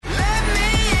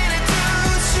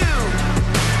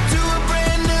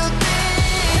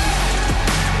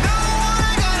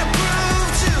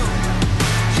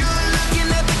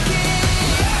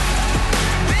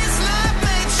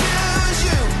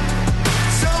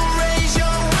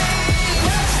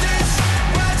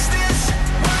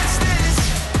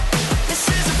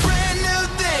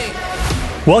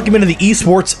Welcome into the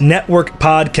Esports Network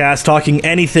podcast, talking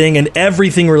anything and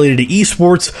everything related to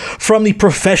esports, from the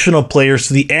professional players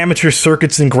to the amateur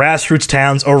circuits and grassroots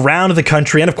towns around the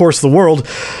country and, of course, the world.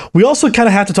 We also kind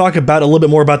of have to talk about a little bit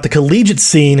more about the collegiate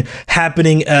scene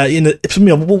happening in the.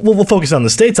 We'll focus on the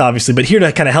States, obviously, but here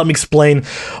to kind of help me explain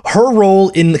her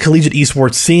role in the collegiate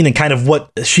esports scene and kind of what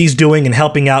she's doing and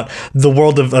helping out the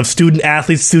world of student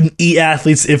athletes, student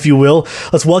e-athletes, if you will.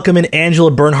 Let's welcome in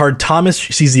Angela Bernhard Thomas.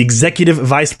 She's the executive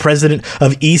vice president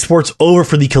of esports over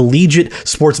for the Collegiate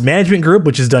Sports Management Group,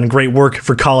 which has done great work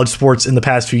for college sports in the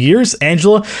past few years.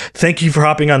 Angela, thank you for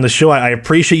hopping on the show. I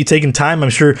appreciate you taking time.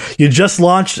 I'm sure you just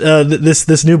launched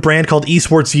this new brand called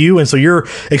Esports U, and so you're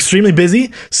extremely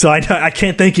busy. So I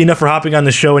can't thank you enough for hopping on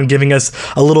the show and giving us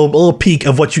a little peek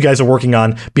of what you guys are working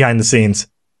on behind the scenes.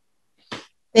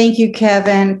 Thank you,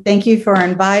 Kevin. Thank you for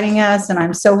inviting us. And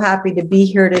I'm so happy to be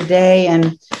here today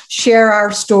and share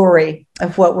our story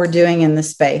of what we're doing in the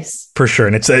space. For sure.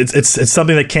 And it's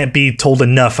something that can't be told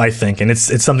enough, I think. And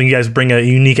it's something you guys bring a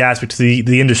unique aspect to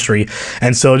the industry.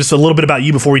 And so just a little bit about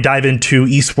you before we dive into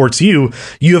Esports U.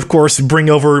 You, of course, bring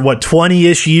over,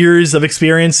 20-ish years of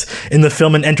experience in the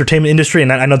film and entertainment industry.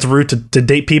 And I know it's rude to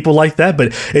date people like that, but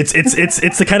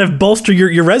it's to kind of bolster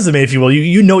your resume, if you will.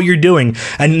 You know what you're doing.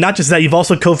 And not just that, you've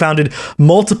also co-founded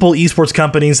multiple esports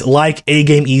companies like A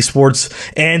Game Esports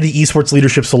and the Esports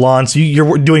Leadership Salon. So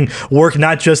you're doing work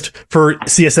not just for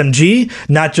CSMG,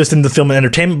 not just in the film and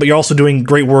entertainment, but you're also doing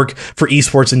great work for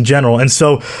esports in general. And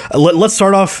so let's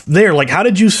start off there. Like, how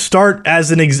did you start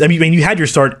as you had your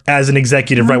start as an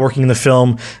executive, right, working in the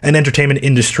film and entertainment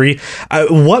industry.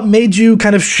 What made you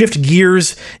kind of shift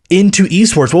gears into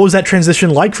esports? What was that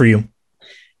transition like for you?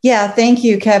 Yeah, thank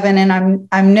you, Kevin. And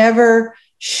I'm never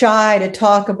shy to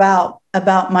talk about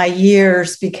my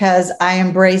years because I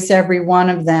embrace every one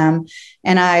of them.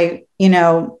 And I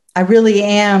really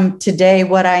am today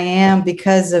what I am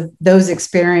because of those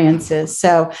experiences.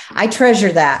 So I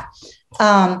treasure that.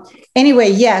 Anyway,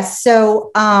 yes.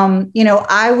 So,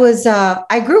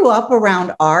 I grew up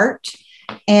around art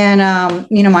and,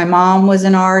 my mom was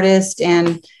an artist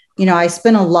and, I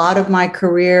spent a lot of my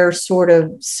career sort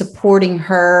of supporting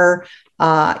her,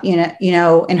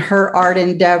 in her art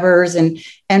endeavors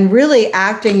and really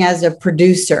acting as a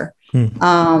producer.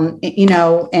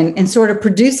 And sort of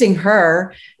producing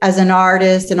her as an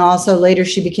artist. And also later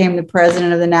she became the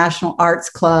president of the National Arts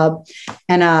Club.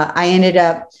 And I ended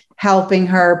up helping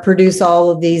her produce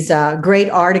all of these great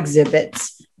art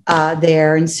exhibits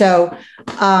there. And so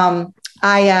I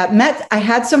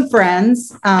had some friends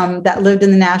that lived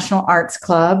in the National Arts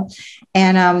Club,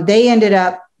 and they ended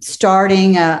up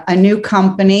starting a new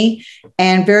company.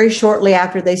 And very shortly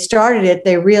after they started it,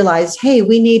 they realized, hey,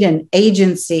 we need an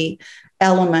agency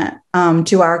element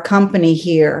to our company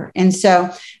here. And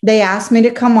so they asked me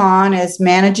to come on as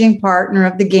managing partner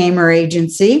of the Gamer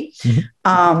Agency,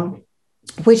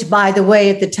 which, by the way,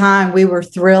 at the time, we were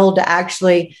thrilled to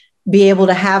actually be able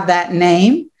to have that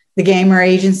name, the Gamer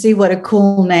Agency. What a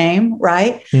cool name,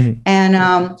 right? Mm-hmm.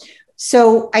 And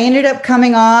so I ended up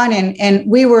coming on and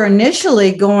we were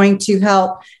initially going to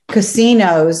help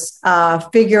casinos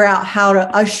figure out how to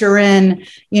usher in,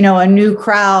 a new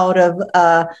crowd of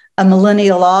a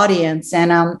millennial audience.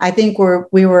 And I think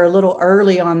we were a little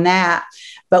early on that,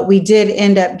 but we did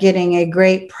end up getting a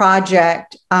great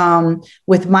project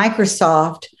with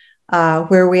Microsoft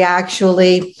where we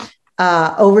actually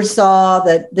oversaw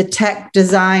the tech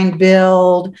design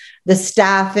build, the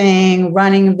staffing,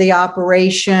 running of the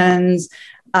operations,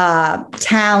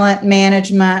 talent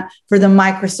management for the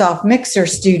Microsoft Mixer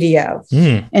Studio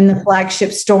in the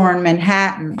flagship store in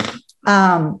Manhattan.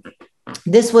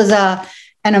 This was an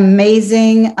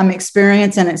amazing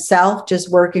experience in itself,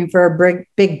 just working for a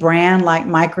big brand like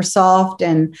Microsoft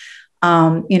and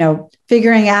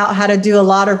figuring out how to do a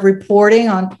lot of reporting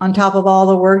on top of all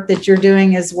the work that you're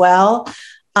doing as well.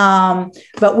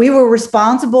 But we were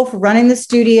responsible for running the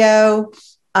studio.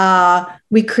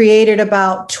 We created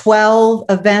about 12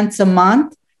 events a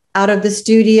month out of the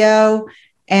studio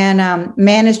and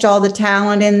managed all the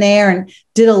talent in there and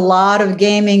did a lot of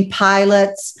gaming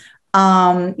pilots.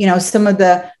 Some of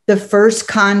the first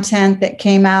content that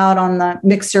came out on the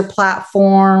Mixer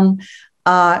platform.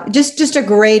 Just a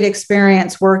great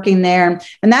experience working there.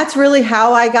 And that's really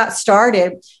how I got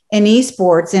started in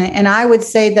esports. And I would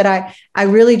say that I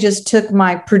really just took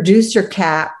my producer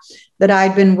cap that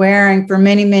I'd been wearing for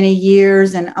many, many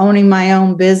years and owning my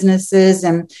own businesses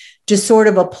and just sort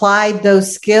of applied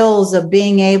those skills of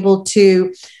being able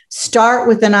to start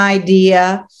with an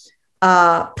idea,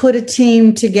 put a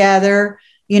team together,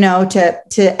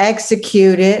 to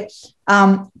execute it,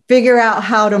 figure out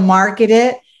how to market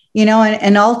it,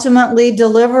 and ultimately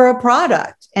deliver a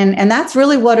product. And that's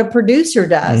really what a producer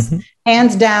does,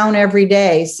 hands down every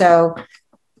day. So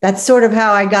that's sort of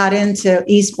how I got into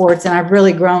esports, and I've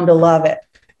really grown to love it.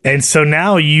 And so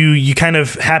now you kind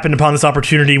of happened upon this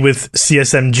opportunity with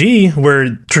CSMG,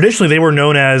 where traditionally they were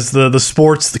known as the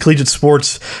collegiate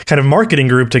sports kind of marketing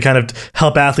group to kind of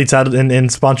help athletes out in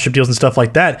sponsorship deals and stuff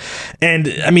like that. And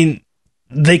I mean,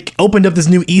 they opened up this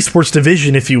new esports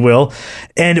division, if you will.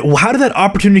 And how did that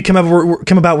opportunity come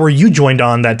about where you joined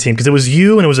on that team? Because it was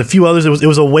you and it was a few others. It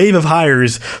was a wave of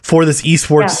hires for this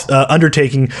esports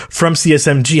undertaking from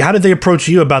CSMG. How did they approach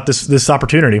you about this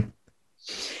opportunity?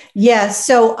 Yes.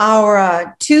 So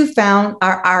our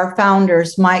our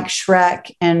founders, Mike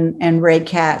Schreck and Ray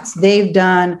Katz, they've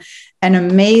done an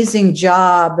amazing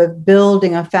job of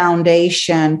building a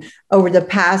foundation over the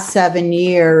past 7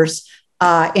 years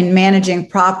in managing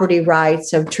property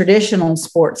rights of traditional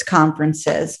sports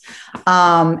conferences.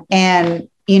 And,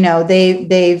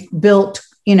 they've built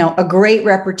a great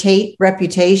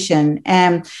reputation.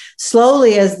 And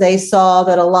slowly, as they saw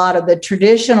that a lot of the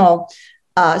traditional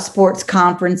sports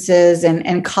conferences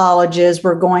and colleges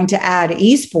were going to add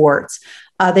esports,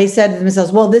 they said to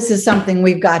themselves, well, this is something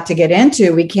we've got to get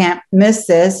into. We can't miss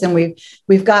this. And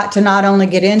we've got to not only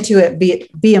get into it,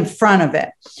 be in front of it.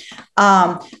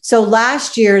 So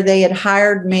last year they had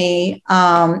hired me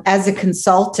as a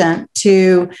consultant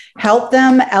to help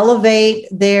them elevate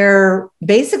their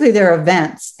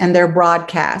events and their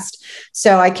broadcast.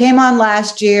 So I came on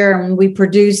last year and we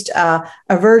produced a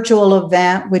virtual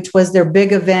event, which was their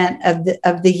big event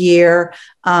of the year,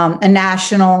 a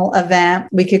national event.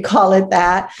 We could call it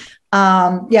that.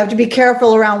 You have to be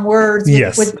careful around words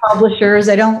with publishers.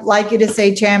 I don't like you to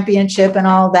say championship and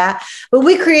all that. But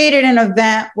we created an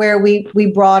event where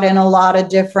we brought in a lot of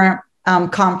different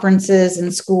conferences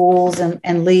and schools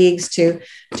and leagues to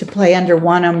play under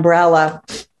one umbrella.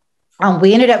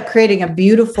 We ended up creating a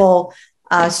beautiful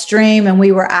stream, and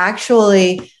we were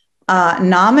actually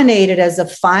nominated as a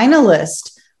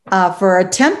finalist for a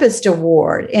Tempest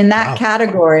Award in that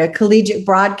category, a collegiate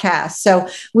broadcast. So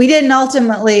we didn't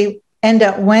ultimately end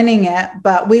up winning it,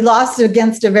 but we lost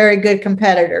against a very good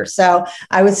competitor. So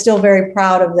I was still very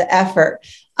proud of the effort.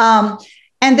 And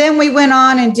then we went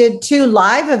on and did 2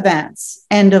 live events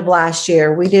end of last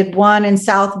year. We did one in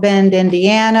South Bend,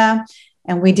 Indiana,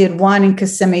 and we did one in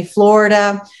Kissimmee,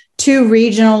 Florida, 2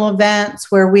 regional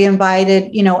events where we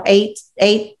invited,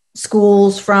 8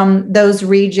 schools from those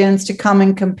regions to come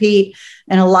and compete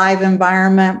in a live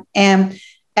environment. And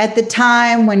at the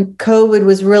time when COVID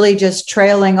was really just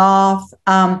trailing off,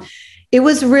 it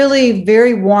was really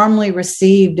very warmly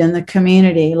received in the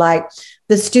community. Like,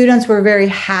 the students were very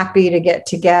happy to get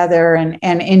together and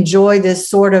enjoy this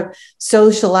sort of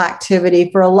social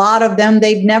activity. For a lot of them,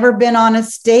 they'd never been on a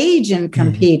stage and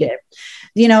competed.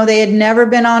 They had never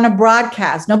been on a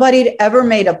broadcast. Nobody had ever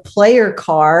made a player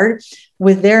card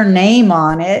with their name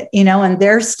on it, and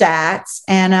their stats.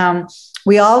 And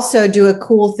we also do a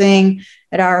cool thing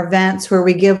at our events where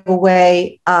we give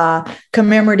away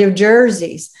commemorative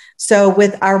jerseys. So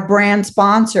with our brand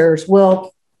sponsors,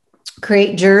 we'll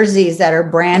create jerseys that are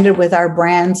branded with our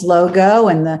brand's logo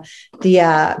and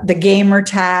the gamer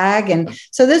tag. And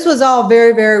so this was all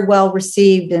very, very well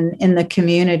received in the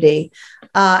community.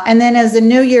 And then as the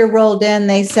new year rolled in,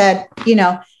 they said,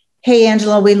 hey,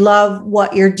 Angela, we love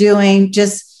what you're doing.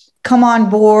 Just come on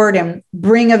board and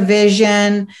bring a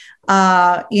vision.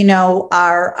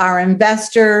 Our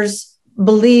investors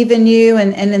believe in you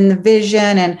and in the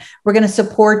vision, and we're going to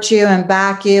support you and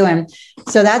back you. And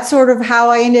so that's sort of how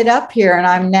I ended up here. And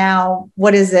I'm now,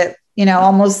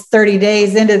 almost 30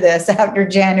 days into this after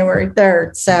January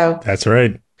 3rd. So that's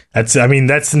right. That's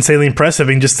insanely impressive.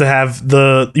 Just to have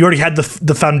you already had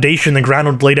the foundation, the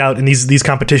groundwork laid out in these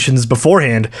competitions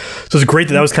beforehand. So it's great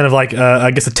that was kind of like,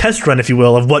 I guess, a test run, if you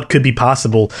will, of what could be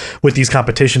possible with these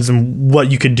competitions and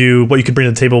what you could do, what you could bring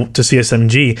to the table to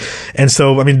CSMG. And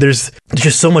so, there's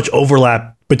just so much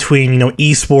overlap between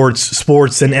esports,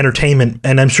 sports, and entertainment.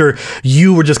 And I'm sure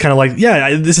you were just kind of like,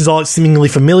 this is all seemingly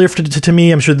familiar to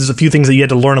me. I'm sure there's a few things that you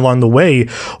had to learn along the way.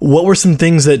 What were some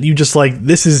things that you just like,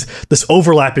 this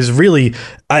overlap is really,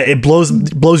 it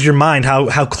blows your mind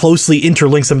how closely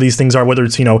interlinked some of these things are, whether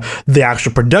it's, the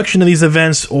actual production of these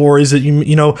events, or is it,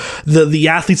 the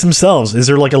athletes themselves? Is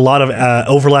there like a lot of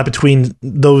overlap between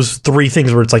those 3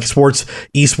 things where it's like sports,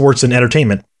 esports, and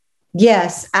entertainment?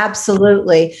 Yes,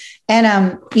 absolutely.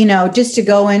 And, just to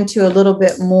go into a little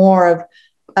bit more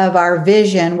of our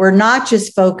vision, we're not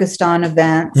just focused on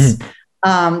events.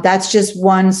 That's just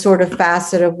one sort of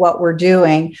facet of what we're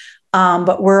doing.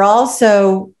 But we're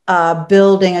also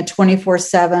building a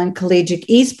 24/7 collegiate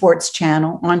esports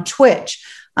channel on Twitch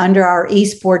under our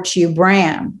Esports U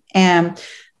brand. And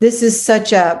this is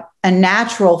such a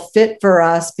natural fit for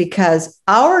us because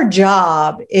our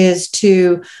job is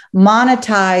to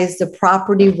monetize the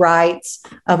property rights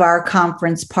of our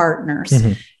conference partners.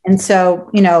 Mm-hmm. And so,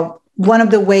 one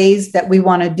of the ways that we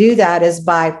want to do that is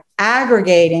by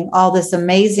aggregating all this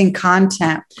amazing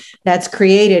content that's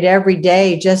created every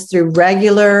day just through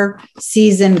regular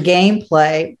season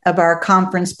gameplay of our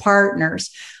conference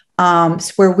partners,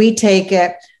 where we take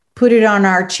it, put it on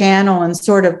our channel and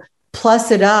sort of plus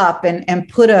it up and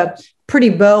put a pretty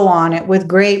bow on it with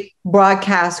great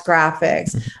broadcast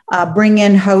graphics, bring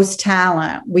in host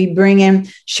talent. We bring in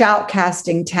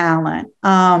shoutcasting talent.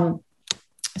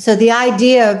 So the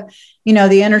idea of,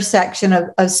 the intersection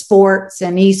of sports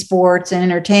and esports and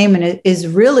entertainment is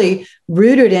really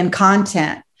rooted in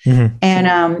content. Mm-hmm. And,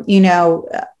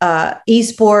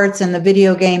 esports and the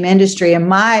video game industry, in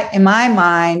my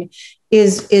mind,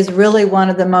 is really one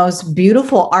of the most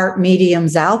beautiful art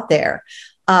mediums out there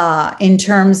in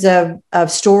terms of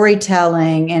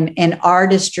storytelling and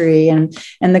artistry and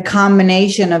the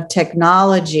combination of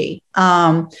technology.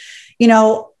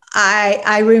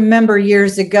 I remember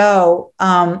years ago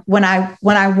when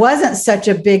I wasn't such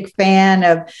a big fan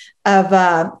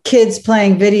of kids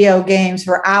playing video games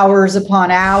for hours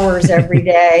upon hours every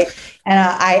day. And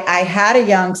I had a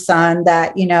young son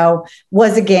that,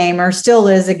 was a gamer, still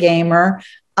is a gamer.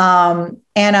 I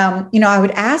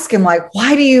would ask him, like,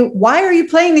 why are you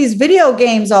playing these video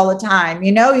games all the time?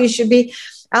 You should be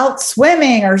out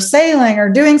swimming or sailing or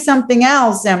doing something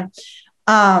else. And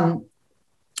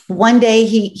one day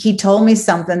he told me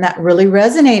something that really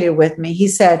resonated with me. He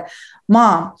said,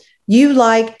 "Mom, you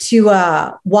like to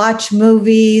watch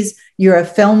movies. You're a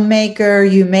filmmaker.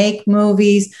 You make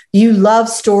movies. You love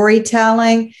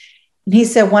storytelling." And he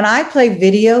said, "When I play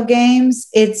video games,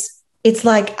 it's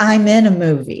like I'm in a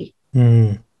movie.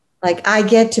 Like I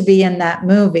get to be in that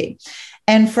movie."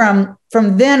 And from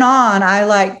then on,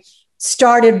 I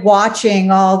started watching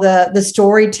all the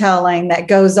storytelling that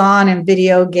goes on in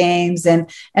video games and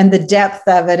the depth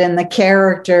of it and the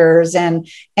characters. And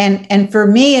for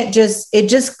me, it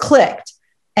just clicked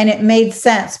and it made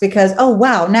sense because, oh,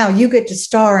 wow, now you get to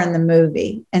star in the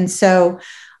movie. And so,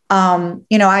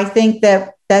 I think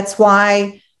that's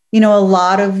why, a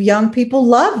lot of young people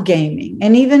love gaming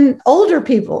and even older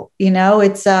people,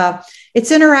 it's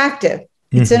interactive.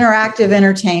 It's interactive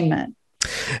entertainment.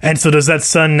 And so does that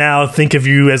son now think of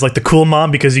you as like the cool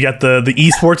mom because you got the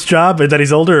esports job that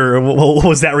he's older? Or what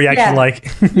was that reaction like?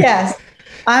 Yes.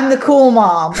 I'm the cool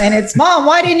mom. And it's, "Mom,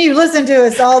 why didn't you listen to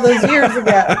us all those years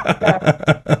ago?"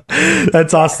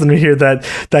 That's awesome to hear that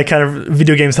kind of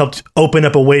video games helped open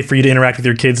up a way for you to interact with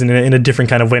your kids in a different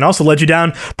kind of way, and also led you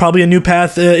down probably a new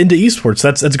path into esports.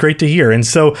 That's great to hear. And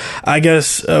so I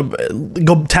guess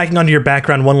tacking onto your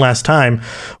background one last time,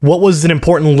 what was an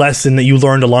important lesson that you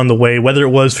learned along the way, whether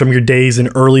it was from your days in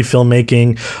early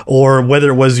filmmaking or whether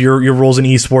it was your roles in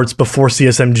esports before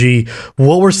CSMG?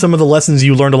 What were some of the lessons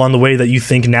you learned along the way that you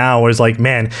think now is like,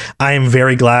 man, I am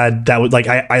very glad that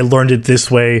I learned it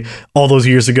this way all those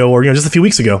years ago, or just a few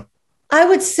weeks ago? I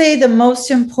would say the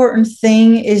most important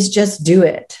thing is just do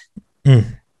it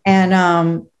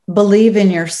and believe in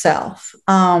yourself.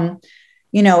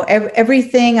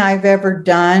 Everything I've ever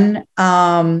done,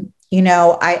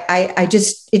 it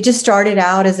just started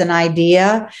out as an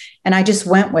idea and I just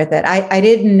went with it. I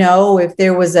didn't know if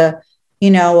there was a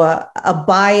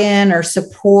buy-in or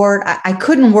support. I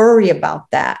couldn't worry about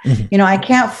that. Mm-hmm. I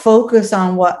can't focus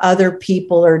on what other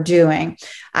people are doing.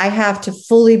 I have to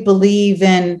fully believe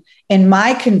in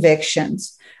my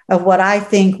convictions of what I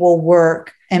think will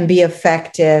work and be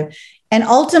effective and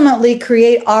ultimately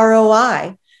create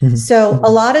ROI. Mm-hmm. So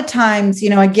a lot of times,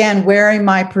 again, wearing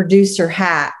my producer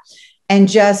hat and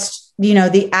just,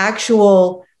 the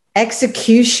actual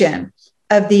execution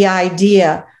of the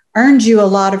idea earned you a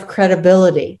lot of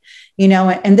credibility,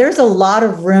 and there's a lot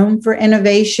of room for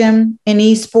innovation in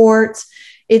esports.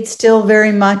 It's still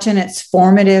very much in its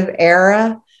formative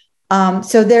era.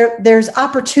 So there's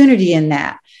opportunity in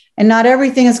that. And not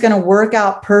everything is going to work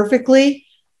out perfectly,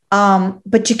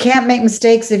 but you can't make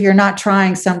mistakes if you're not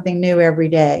trying something new every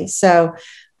day. So,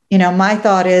 my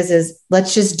thought is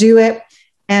let's just do it.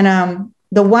 And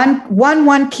the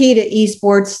one key to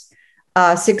esports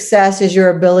success is your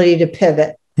ability to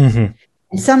pivot. Mm-hmm.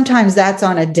 And sometimes that's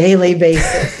on a daily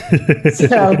basis.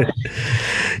 So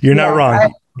you're not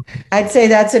wrong. I'd say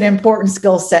that's an important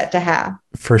skill set to have.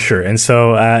 For sure. And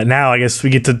so now I guess we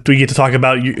get to talk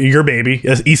about your baby,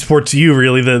 Esports U,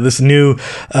 really, this new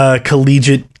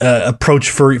collegiate approach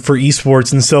for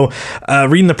esports. And so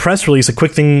reading the press release, a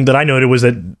quick thing that I noted was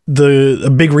that a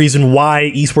big reason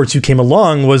why Esports U came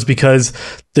along was because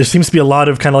there seems to be a lot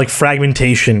of kind of like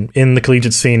fragmentation in the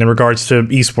collegiate scene in regards to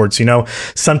esports. You know,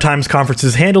 sometimes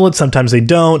conferences handle it, sometimes they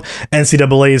don't.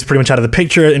 NCAA is pretty much out of the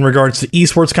picture in regards to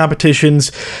esports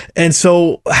competitions. And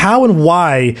so how and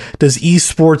why does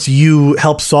Esports U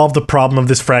help solve the problem of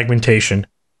this fragmentation?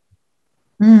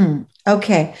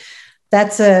 Okay.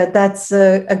 That's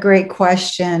a great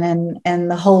question,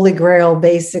 and the holy grail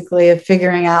basically of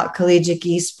figuring out collegiate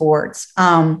esports.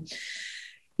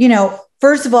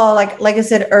 First of all, like I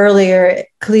said earlier,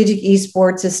 collegiate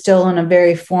esports is still in a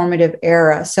very formative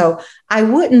era. So I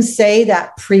wouldn't say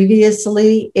that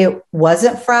previously it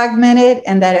wasn't fragmented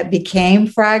and that it became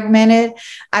fragmented.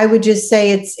 I would just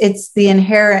say it's the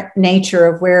inherent nature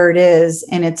of where it is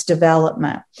in its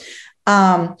development.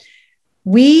 I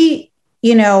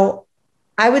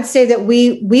would say that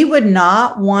we would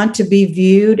not want to be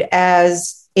viewed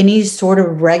as any sort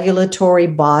of regulatory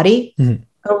body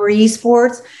over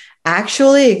esports.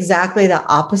 Actually, exactly the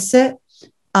opposite.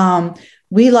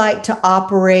 We like to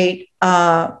operate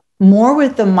more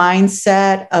with the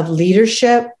mindset of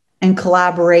leadership and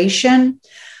collaboration.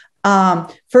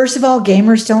 First of all,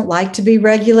 gamers don't like to be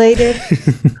regulated.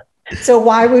 So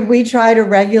why would we try to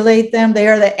regulate them? They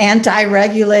are the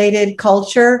anti-regulated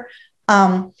culture.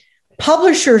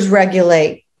 Publishers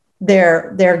regulate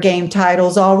their game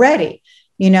titles already.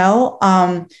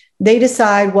 They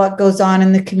decide what goes on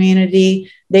in the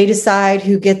community. They decide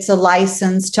who gets a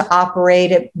license to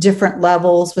operate at different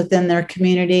levels within their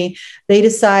community. They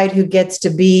decide who gets to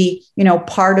be,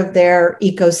 part of their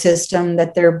ecosystem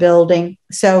that they're building.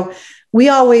 So we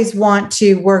always want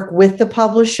to work with the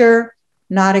publisher,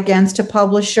 not against a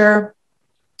publisher.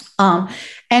 And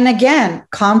again,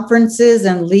 conferences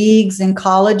and leagues and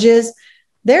colleges,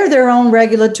 they're their own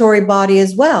regulatory body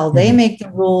as well. They make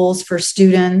the rules for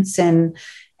students and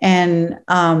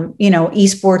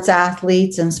esports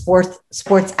athletes and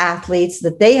sports athletes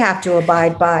that they have to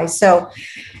abide by. So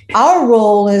our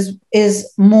role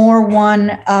is more one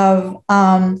of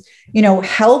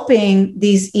helping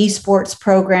these esports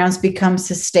programs become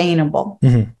sustainable.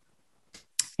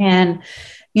 And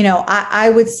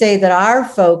I would say that our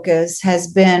focus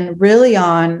has been really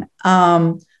on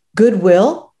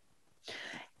goodwill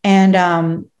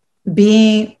and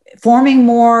forming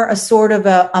more a sort of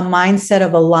a mindset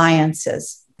of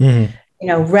alliances,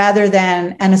 rather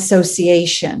than an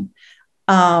association.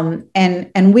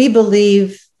 And we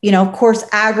believe, of course,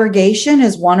 aggregation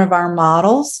is one of our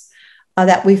models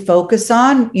that we focus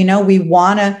on. We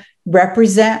want to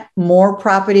represent more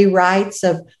property rights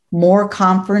of more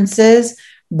conferences,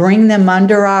 bring them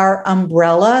under our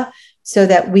umbrella so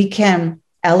that we can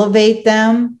elevate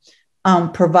them,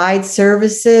 provide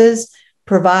services,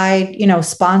 provide,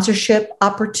 sponsorship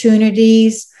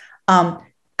opportunities,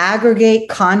 aggregate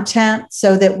content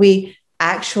so that we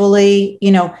actually,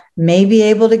 may be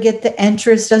able to get the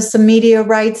interest of some media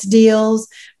rights deals.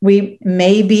 We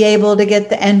may be able to get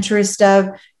the interest of,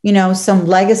 some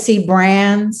legacy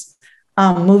brands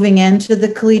moving into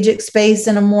the collegiate space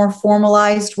in a more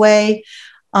formalized way.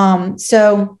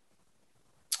 So,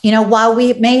 while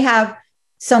we may have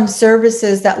some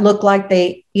services that look like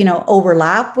they,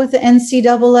 overlap with the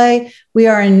NCAA, we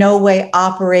are in no way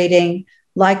operating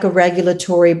like a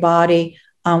regulatory body.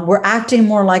 We're acting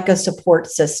more like a support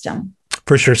system.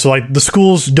 For sure. So like the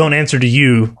schools don't answer to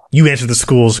you, you answer the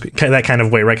schools, that kind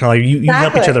of way, right? Kind of like you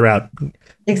help each other out.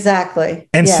 Exactly.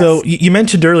 And so you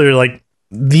mentioned earlier, like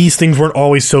these things weren't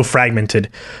always so fragmented,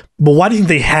 but why do you think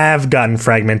they have gotten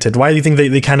fragmented? Why do you think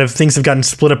they kind of things have gotten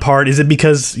split apart? Is it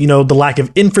because, the lack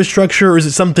of infrastructure, or is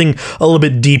it something a little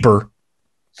bit deeper?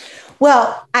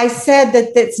 Well, I said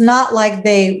that it's not like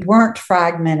they weren't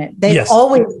fragmented. They've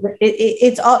always,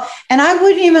 it's all, and I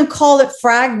wouldn't even call it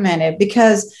fragmented,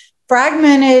 because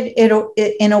fragmented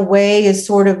in a way is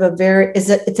sort of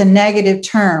it's a negative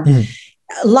term.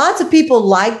 Lots of people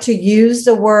like to use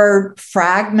the word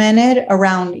fragmented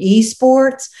around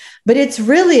esports, but it's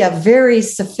really a very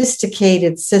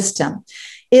sophisticated system.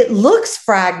 It looks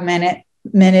fragmented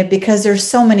because there's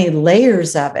so many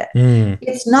layers of it.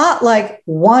 It's not like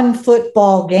one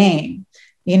football game.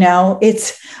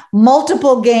 It's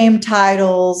multiple game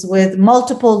titles with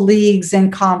multiple leagues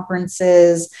and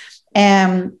conferences.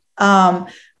 And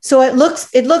so it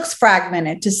looks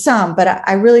fragmented to some, but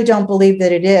I really don't believe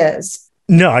that it is.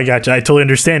 No, I got you. I totally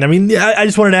understand. I mean, I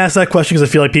just wanted to ask that question because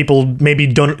I feel like people maybe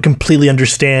don't completely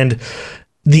understand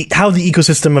how the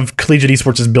ecosystem of collegiate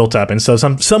esports is built up. And so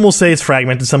some will say it's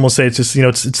fragmented, some will say it's just,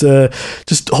 it's a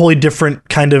just wholly different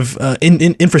kind of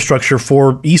infrastructure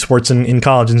for esports in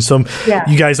college. And so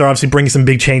you guys are obviously bringing some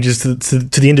big changes to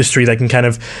the industry that can kind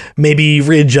of maybe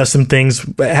readjust some things,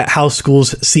 how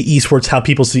schools see esports, how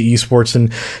people see esports.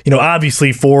 And,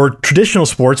 obviously for traditional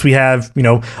sports, we have,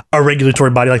 a regulatory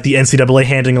body like the NCAA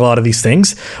handling a lot of these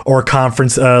things, or a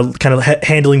conference kind of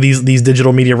handling these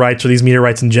digital media rights, or these media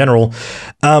rights in general.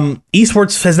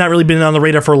 Esports has not really been on the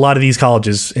radar for a lot of these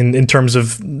colleges in terms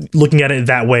of looking at it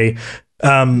that way.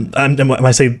 When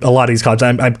I say a lot of these colleges,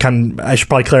 I should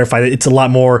probably clarify that it's a lot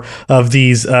more of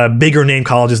these bigger name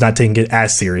colleges not taking it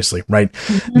as seriously, right?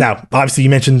 Mm-hmm. Now, obviously, you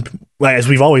mentioned, as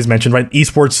we've always mentioned, right?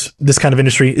 Esports, this kind of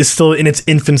industry, is still in its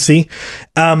infancy.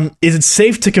 Is it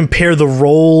safe to compare the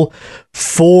role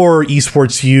for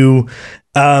Esports U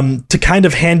to kind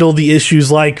of handle the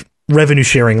issues like revenue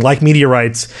sharing, like media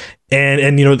rights, and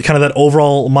kind of that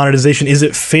overall monetization? Is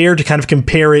it fair to kind of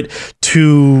compare it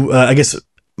to, I guess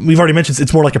we've already mentioned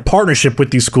it's more like a partnership with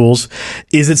these schools.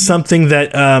 Is it something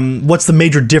that, what's the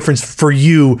major difference for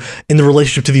you in the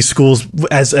relationship to these schools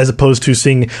as opposed to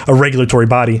seeing a regulatory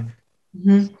body?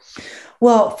 Mm-hmm.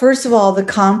 Well, first of all, the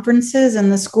conferences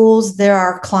and the schools, they're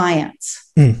our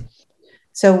clients. Mm.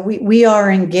 So we are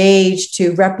engaged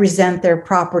to represent their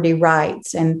property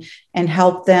rights and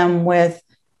help them with,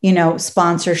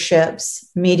 sponsorships,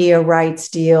 media rights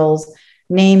deals,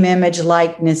 name, image,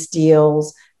 likeness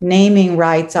deals, naming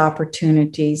rights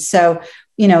opportunities. So,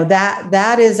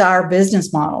 that is our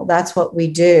business model. That's what we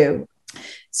do.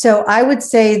 So I would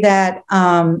say that,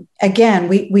 again,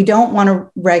 we don't want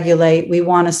to regulate. We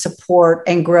want to support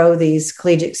and grow these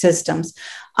collegiate systems.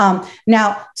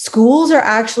 Now, schools are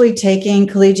actually taking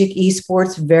collegiate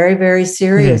esports very, very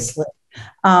seriously.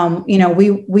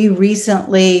 Mm-hmm. We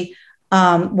recently,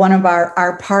 one of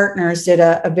our partners did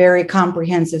a very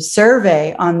comprehensive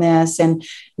survey on this, and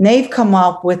they've come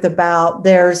up with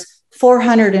there's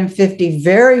 450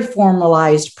 very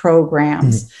formalized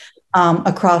programs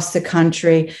across the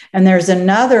country, and there's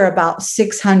another about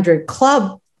 600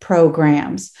 club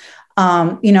programs,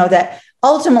 that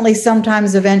ultimately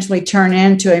sometimes eventually turn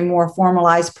into a more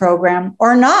formalized program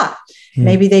or not.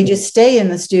 Maybe they just stay in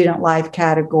the student life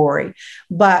category.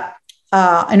 But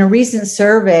in a recent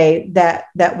survey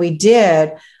that we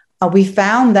did, we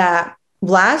found that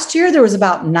last year there was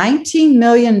about $19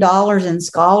 million in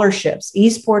scholarships,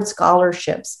 esports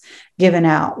scholarships given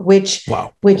out, which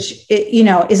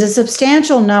is a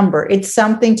substantial number. It's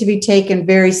something to be taken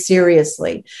very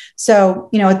seriously. So,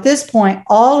 at this point,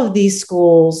 all of these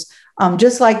schools,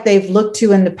 just like they've looked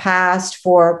to in the past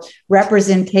for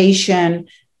representation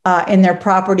in their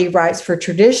property rights for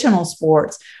traditional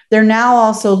sports, they're now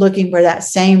also looking for that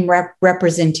same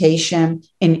representation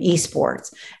in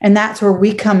esports. And that's where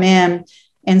we come in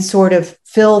and sort of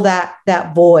fill that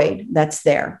void that's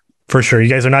there. For sure. You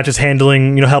guys are not just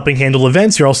helping handle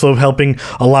events. You're also helping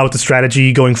allow with the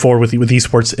strategy going forward with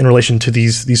esports in relation to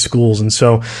these schools. And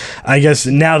so I guess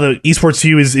now the Esports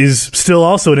U is still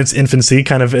also in its infancy,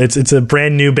 kind of it's a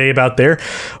brand new babe out there.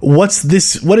 What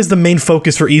is the main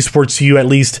focus for Esports U, at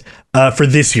least for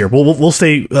this year? We'll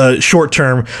stay short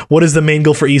term. What is the main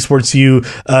goal for Esports U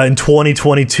in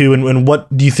 2022, and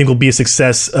what do you think will be a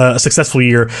successful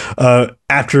year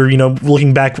after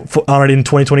looking back on it in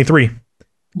 2023?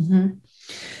 Mm-hmm.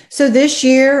 So this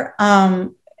year,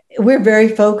 we're very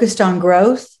focused on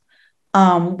growth.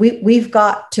 We've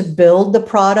got to build the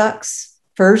products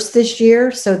first this year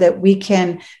so that we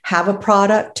can have a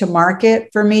product to market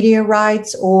for media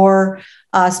rights or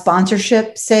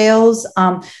sponsorship sales.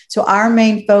 So our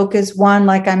main focus, one,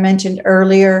 like I mentioned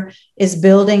earlier, is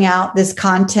building out this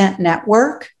content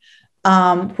network,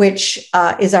 which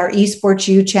is our Esports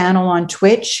U channel on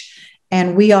Twitch.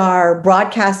 And we are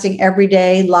broadcasting every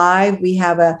day live. We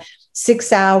have a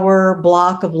 6-hour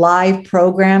block of live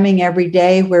programming every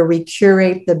day where we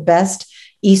curate the best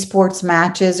esports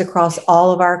matches across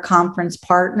all of our conference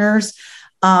partners.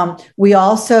 We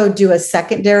also do a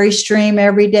secondary stream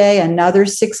every day, another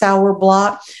 6-hour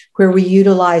block where we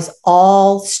utilize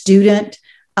all student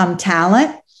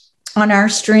talent on our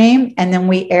stream. And then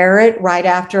we air it right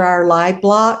after our live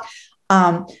block.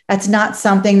 That's not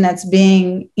something that's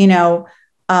being,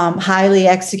 highly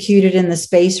executed in the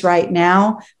space right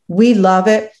now. We love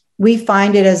it. We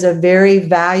find it as a very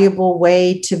valuable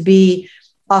way to be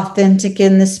authentic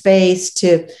in the space,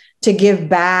 to give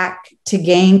back, to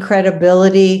gain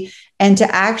credibility, and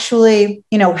to actually,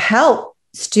 help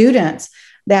students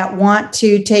that want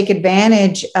to take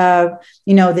advantage of,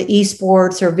 the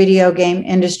esports or video game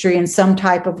industry in some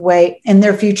type of way in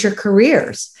their future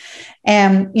careers.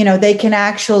 And, they can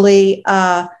actually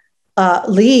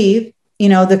leave,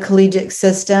 the collegiate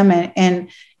system and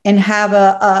have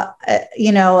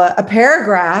a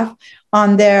paragraph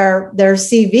on their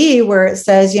CV where it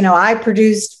says, I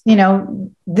produced,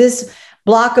 this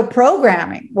block of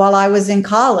programming while I was in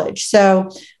college. So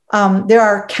there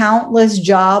are countless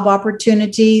job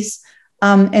opportunities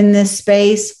in this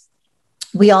space.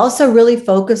 We also really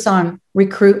focus on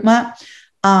recruitment.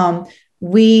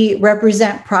 We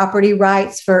represent property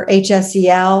rights for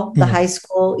HSEL, the High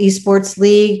School Esports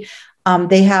League.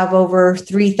 They have over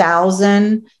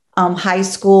 3,000 high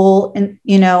school,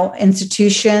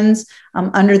 institutions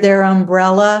under their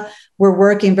umbrella. We're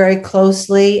working very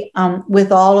closely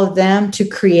with all of them to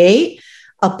create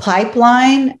a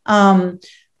pipeline,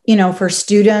 for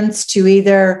students to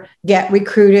either get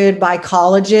recruited by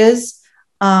colleges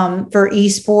for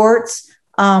esports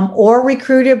or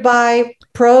recruited by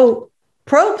pro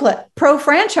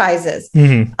franchises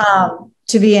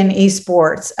to be in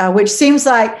esports, which seems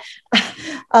like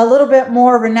a little bit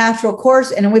more of a natural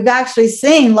course. And we've actually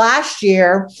seen last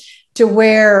year to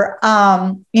where,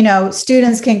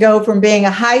 students can go from being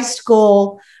a high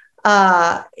school,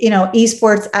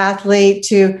 esports athlete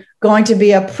to going to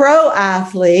be a pro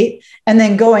athlete and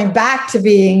then going back to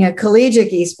being a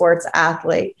collegiate esports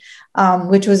athlete,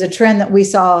 which was a trend that we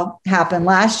saw happen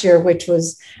last year, which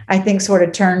was, I think, sort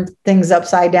of turned things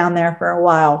upside down there for a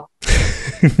while.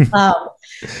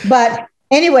 But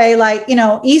anyway,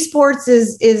 esports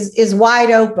is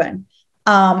wide open.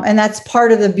 And that's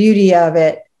part of the beauty of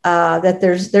it, that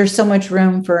there's so much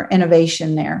room for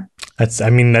innovation there. That's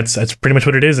pretty much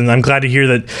what it is. And I'm glad to hear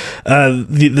that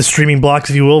the streaming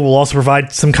blocks, if you will also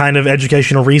provide some kind of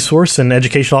educational resource and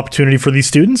educational opportunity for these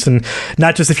students. And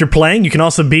not just if you're playing, you can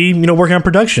also be, working on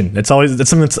production. That's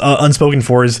something that's unspoken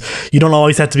for, is you don't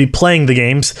always have to be playing the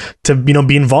games to,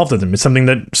 be involved in them. It's something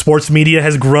that sports media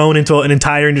has grown into an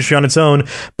entire industry on its own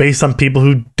based on people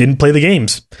who didn't play the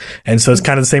games. And so it's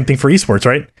kind of the same thing for esports,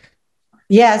 right?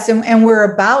 Yes, and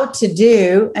we're about to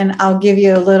do, and I'll give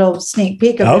you a little sneak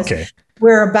peek of this. Okay.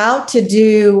 We're about to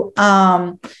do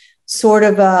sort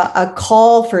of a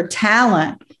call for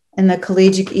talent in the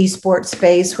collegiate esports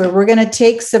space, where we're going to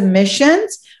take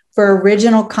submissions for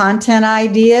original content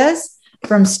ideas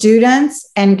from students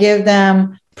and give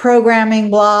them programming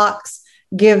blocks,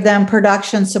 give them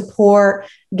production support,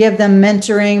 give them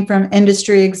mentoring from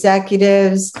industry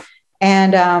executives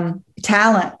and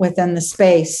talent within the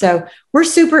space. So we're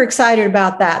super excited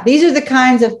about that. These are the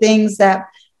kinds of things that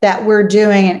we're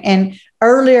doing. And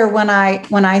earlier when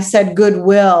I said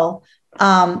goodwill,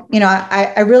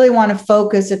 I really want to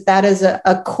focus that is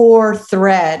a core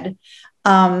thread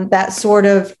that sort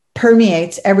of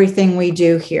permeates everything we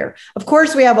do here. Of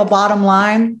course, we have a bottom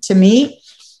line to meet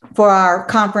for our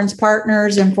conference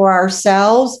partners and for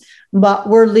ourselves, but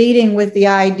we're leading with the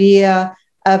idea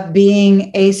of being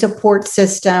a support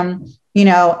system,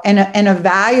 and a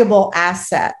valuable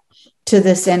asset to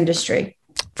this industry.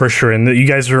 For sure. And you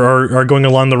guys are going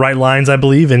along the right lines, I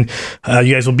believe. And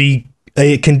you guys will be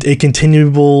a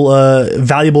continual,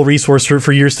 valuable resource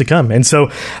for years to come. And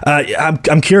so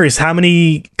I'm curious, how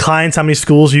many clients, how many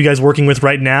schools are you guys working with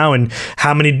right now? And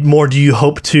how many more do you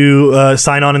hope to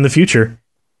sign on in the future?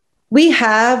 We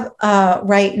have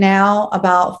right now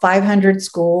about 500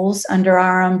 schools under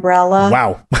our umbrella.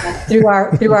 Wow! through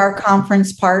our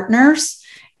conference partners,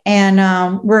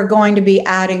 and we're going to be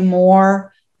adding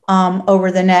more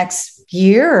over the next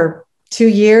year or 2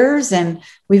 years, and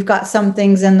we've got some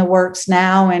things in the works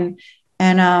now,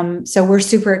 and so we're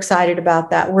super excited about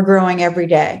that. We're growing every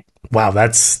day. Wow,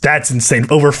 that's insane.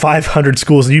 Over 500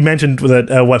 schools. You mentioned that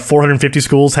 450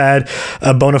 schools had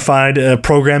bona fide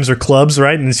programs or clubs,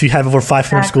 right? And so you have over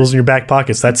 500 schools in your back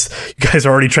pockets. You guys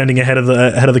are already trending ahead of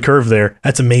the curve there.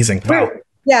 That's amazing. Wow.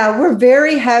 We're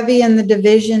very heavy in the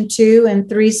Division 2 and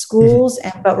 3 schools,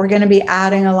 but we're going to be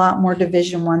adding a lot more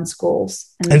Division 1 schools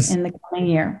in the coming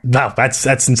year. Wow, that's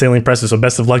insanely impressive. So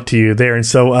best of luck to you there. And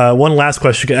so one last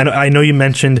question. I know you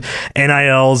mentioned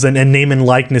NILs and name and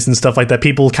likeness and stuff like that.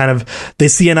 People they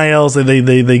see NILs,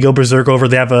 they go berserk over.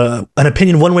 They have an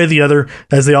opinion one way or the other,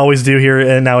 as they always do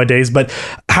here nowadays. But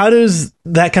how does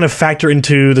that kind of factor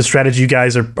into the strategy you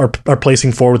guys are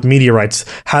placing forward with media rights?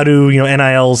 How do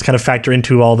NILs kind of factor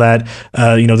into all that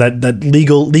that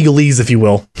legalese, if you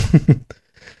will?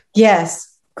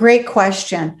 Yes, great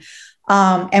question.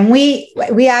 And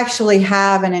we actually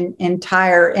have an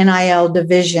entire NIL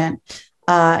division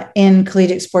in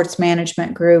Collegiate Sports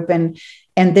Management Group, and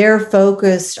they're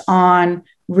focused on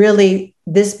really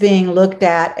this being looked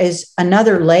at as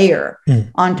another layer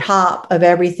on top of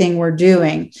everything we're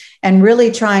doing, and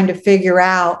really trying to figure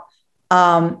out,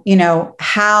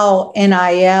 how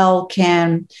NIL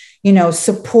can,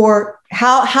 support,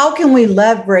 how can we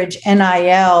leverage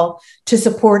NIL to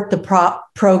support the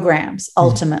programs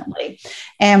ultimately.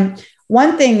 And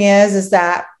one thing is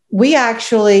that we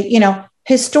actually,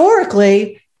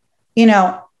 historically,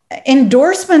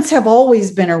 endorsements have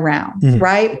always been around,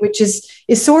 right? Which is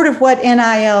sort of what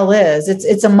NIL is.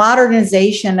 It's a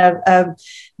modernization of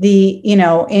the,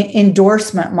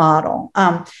 endorsement model.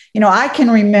 I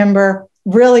can remember,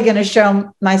 really going to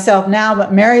show myself now,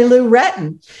 but Mary Lou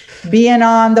Retton being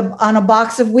on a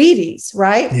box of Wheaties,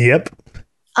 right? Yep.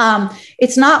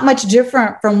 It's not much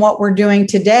different from what we're doing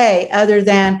today, other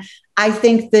than I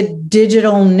think the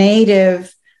digital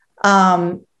native,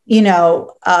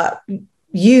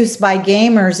 use by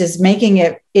gamers is making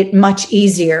it much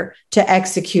easier to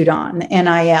execute on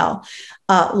NIL.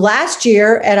 Last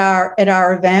year at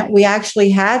our event, we actually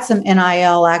had some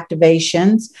NIL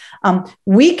activations.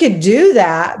 We could do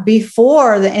that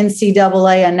before the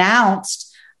NCAA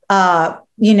announced, the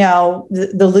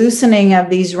loosening of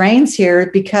these reins here,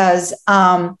 because,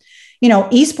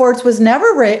 esports was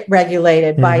never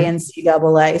regulated by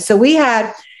NCAA. So we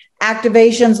had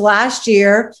activations last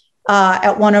year.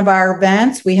 At one of our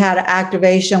events, we had an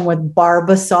activation with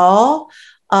Barbasol,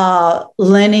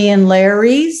 Lenny and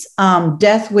Larry's,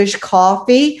 Death Wish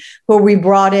Coffee, where we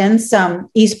brought in some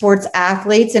esports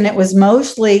athletes, and it was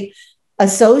mostly a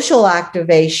social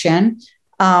activation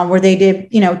where they did,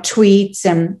 tweets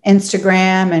and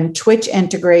Instagram and Twitch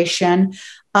integration.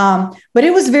 But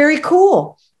it was very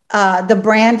cool. The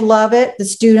brand loved it. The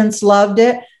students loved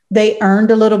it. They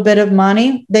earned a little bit of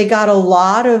money. They got a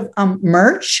lot of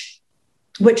merch,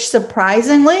 which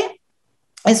surprisingly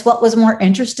is what was more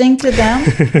interesting to them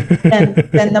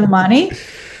than the money,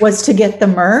 was to get the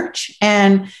merch.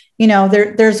 And,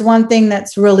 there's one thing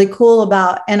that's really cool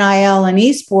about NIL and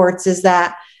esports is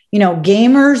that,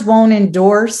 gamers won't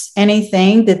endorse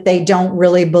anything that they don't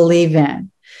really believe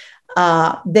in.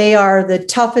 They are the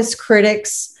toughest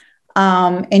critics.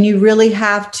 And you really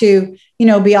have to,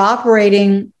 be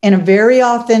operating in a very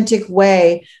authentic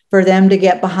way for them to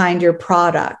get behind your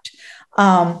product.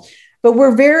 But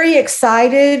we're very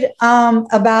excited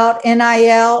about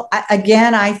NIL.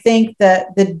 Again, I think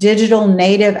that the digital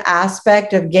native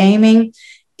aspect of gaming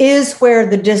is where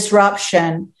the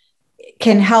disruption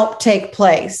can help take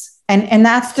place. And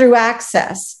that's through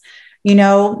access.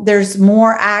 There's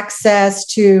more access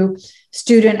to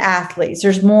student athletes.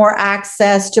 There's more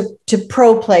access to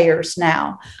pro players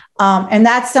now. And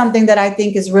that's something that I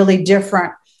think is really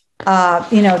different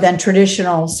than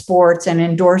traditional sports and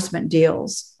endorsement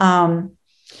deals.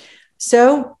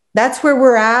 So that's where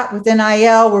we're at with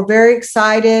NIL. We're very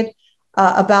excited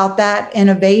about that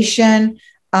innovation.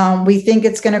 We think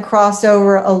it's going to cross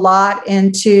over a lot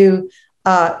into,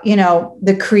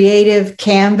 the creative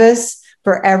canvas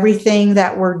for everything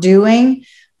that we're doing.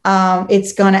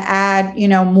 It's going to add,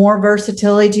 more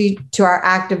versatility to our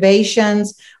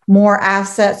activations, more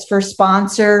assets for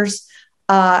sponsors,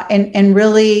 and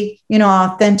really,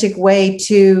 authentic way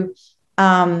to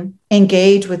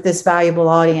engage with this valuable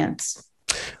audience.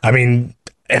 I mean,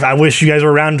 if I wish you guys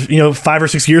were around, 5 or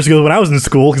 6 years ago when I was in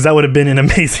school, because that would have been an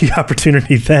amazing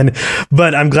opportunity then.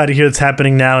 But I'm glad to hear it's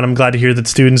happening now, and I'm glad to hear that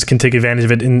students can take advantage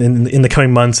of it in the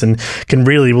coming months, and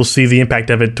we'll see the impact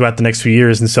of it throughout the next few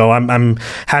years. And so I'm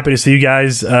happy to see you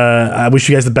guys. I wish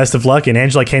you guys the best of luck. And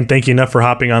Angela, I can't thank you enough for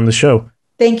hopping on the show.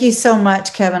 Thank you so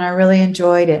much, Kevin. I really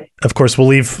enjoyed it. Of course, we'll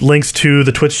leave links to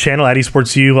the Twitch channel at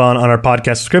eSportsU on our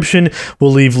podcast description.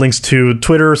 We'll leave links to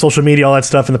Twitter, social media, all that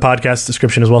stuff in the podcast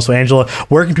description as well. So, Angela,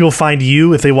 where can people find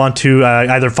you if they want to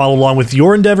either follow along with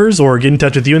your endeavors or get in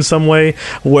touch with you in some way?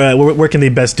 Where can they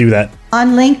best do that?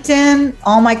 On LinkedIn,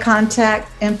 all my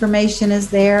contact information is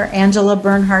there. Angela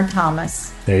Bernhard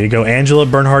Thomas. There you go, Angela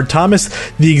Bernhard Thomas,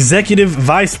 the Executive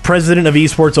Vice President of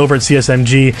Esports over at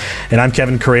CSMG. And I'm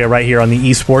Kevin Correa right here on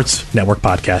the Esports Network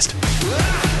Podcast.